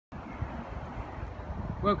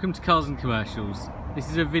Welcome to Cars and Commercials.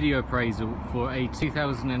 This is a video appraisal for a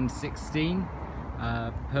 2016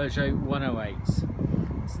 Peugeot 108.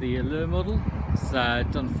 It's the Allure model. It's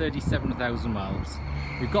done 37,000 miles.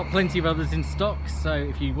 We've got plenty of others in stock, so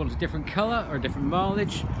if you want a different colour or a different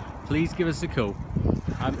mileage, please give us a call.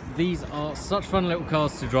 These are such fun little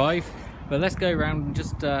cars to drive, but let's go around and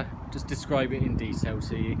just describe it in detail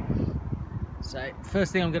to you. So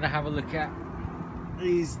first thing I'm going to have a look at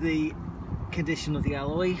is the condition of the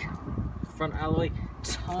alloy. Front alloy,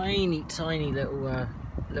 tiny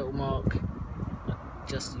little mark,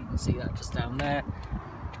 just you can see that just down there,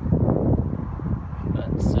 but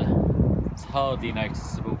it's hardly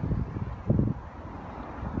noticeable.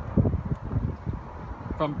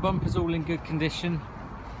 Front bumper's all in good condition.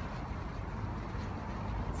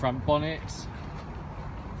 Front bonnet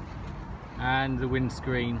and the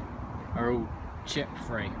windscreen are all chip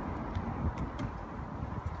free.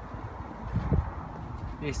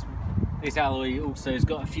 This alloy also has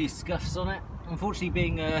got a few scuffs on it. Unfortunately,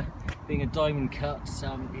 being a diamond cut,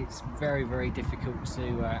 it's very difficult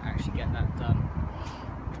to actually get that done.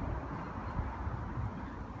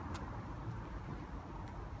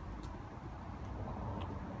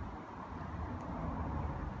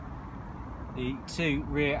 The two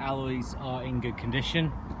rear alloys are in good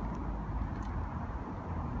condition.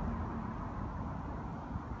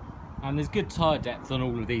 And there's good tyre depth on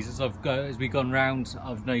all of these. As we've gone round,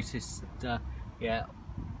 I've noticed that yeah,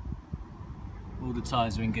 all the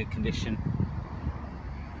tyres are in good condition.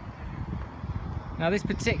 Now this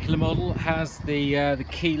particular model has the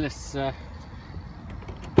keyless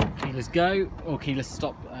go, or keyless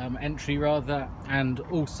stop entry rather, and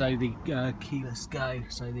also the keyless go,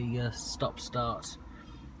 so the stop start.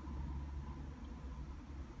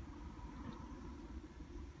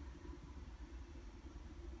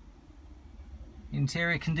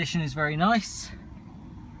 Interior condition is very nice.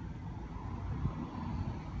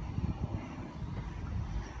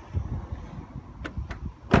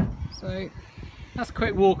 So that's a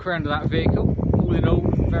quick walk around of that vehicle. All in all,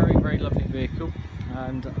 very lovely vehicle,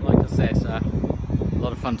 and like I said, a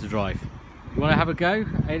lot of fun to drive. If you want to have a go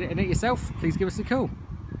in it yourself, please give us a call.